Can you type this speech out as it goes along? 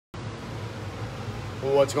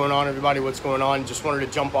What's going on, everybody? What's going on? Just wanted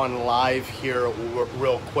to jump on live here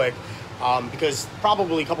real quick because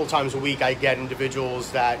probably a couple times a week I get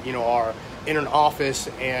individuals that are in an office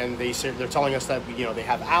and they're telling us that they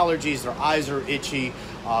have allergies, their eyes are itchy,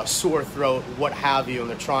 sore throat, what have you, and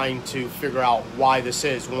they're trying to figure out why this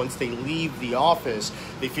is. Once they leave the office,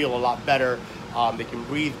 they feel a lot better. They can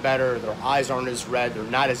breathe better, their eyes aren't as red, they're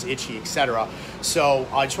not as itchy, etc. So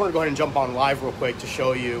I just want to go ahead and jump on live real quick to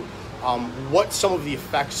show you what some of the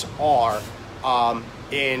effects are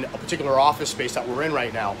in a particular office space that we're in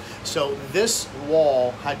right now. So this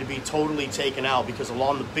wall had to be totally taken out because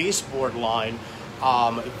along the baseboard line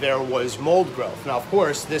there was mold growth. Now, of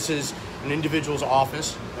course, this is an individual's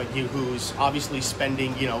office who's obviously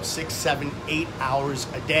spending 6, 7, 8 hours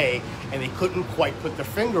a day, and they couldn't quite put their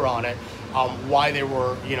finger on it why they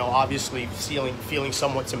were obviously feeling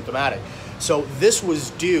somewhat symptomatic. So this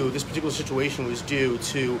particular situation was due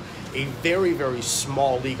to a very, very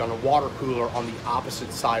small leak on a water cooler on the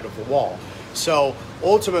opposite side of the wall. So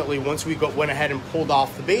ultimately, once we went ahead and pulled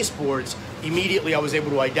off the baseboards, immediately I was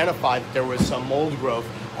able to identify that there was some mold growth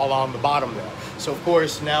along the bottom there. So of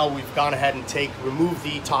course, now we've gone ahead and removed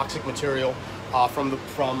the toxic material from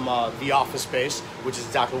the office space, which is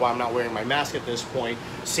exactly why I'm not wearing my mask at this point.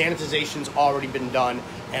 Sanitization's already been done,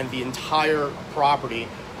 and the entire property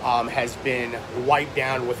has been wiped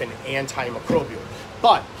down with an antimicrobial.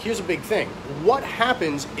 But here's a big thing. What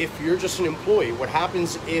happens if you're just an employee? What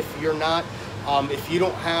happens if you're not, if you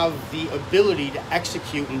don't have the ability to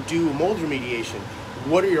execute and do mold remediation?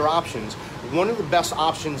 What are your options? One of the best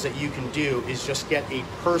options that you can do is just get a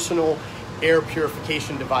personal air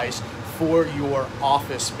purification device for your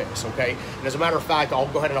office space, okay? And as a matter of fact, I'll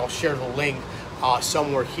go ahead and I'll share the link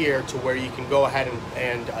somewhere here to where you can go ahead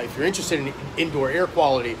and if you're interested in indoor air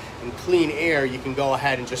quality and clean air, you can go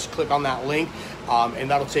ahead and just click on that link and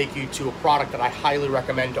that'll take you to a product that I highly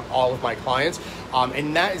recommend to all of my clients.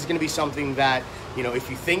 And that is going to be something that, if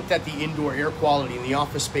you think that the indoor air quality in the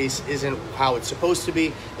office space isn't how it's supposed to be,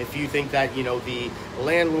 if you think that, the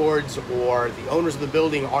landlords or the owners of the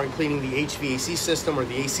building aren't cleaning the HVAC system or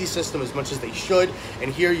the AC system as much as they should,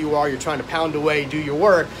 and here you are, you're trying to pound away, do your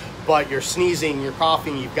work, but you're sneezing, you're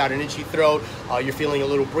coughing, you've got an itchy throat, you're feeling a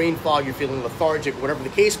little brain fog, you're feeling lethargic, whatever the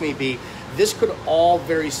case may be, this could all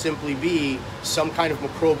very simply be some kind of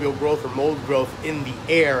microbial growth or mold growth in the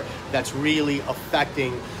air that's really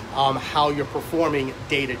affecting how you're performing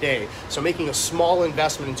day to day. So making a small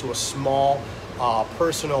investment into a small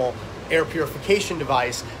personal air purification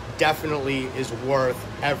device definitely is worth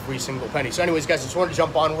every single penny. So anyways, guys, I just wanted to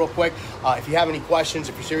jump on real quick. If you have any questions,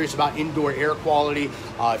 if you're serious about indoor air quality,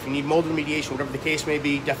 if you need mold remediation, whatever the case may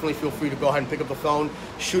be, definitely feel free to go ahead and pick up the phone,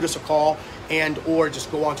 shoot us a call, or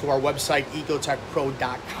just go onto our website,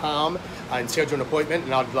 ecotekpro.com, and schedule an appointment,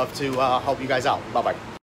 and I'd love to help you guys out. Bye-bye.